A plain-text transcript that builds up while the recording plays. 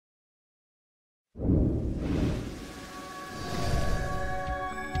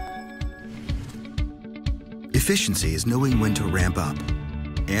Efficiency is knowing when to ramp up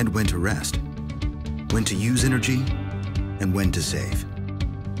and when to rest, when to use energy and when to save.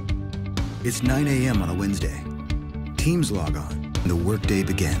 It's 9 a.m. on a Wednesday. Teams log on and the workday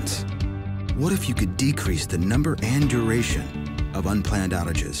begins. What if you could decrease the number and duration of unplanned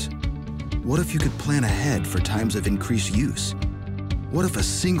outages? What if you could plan ahead for times of increased use? What if a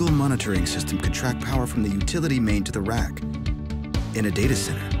single monitoring system could track power from the utility main to the rack in a data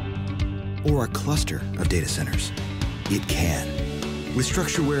center or a cluster of data centers? It can. With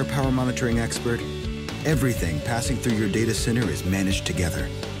StruxureWare Power Monitoring Expert, everything passing through your data center is managed together.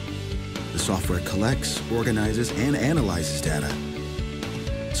 The software collects, organizes, and analyzes data.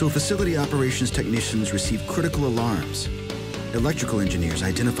 So facility operations technicians receive critical alarms, electrical engineers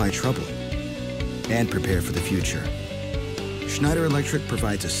identify trouble, and prepare for the future. Schneider Electric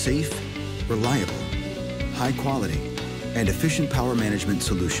provides a safe, reliable, high quality, and efficient power management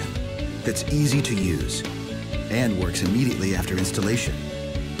solution that's easy to use and works immediately after installation.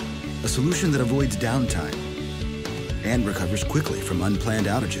 A solution that avoids downtime and recovers quickly from unplanned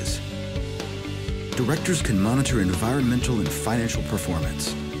outages. Directors can monitor environmental and financial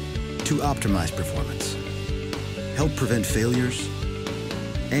performance to optimize performance, help prevent failures,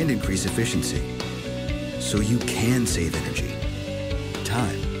 and increase efficiency so you can save energy,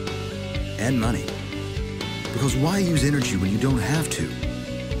 time, and money. Because why use energy when you don't have to?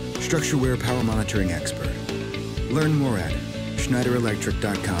 StruxureWare Power Monitoring Expert. Learn more at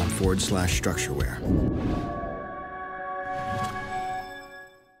schneiderelectric.com/StruxureWare.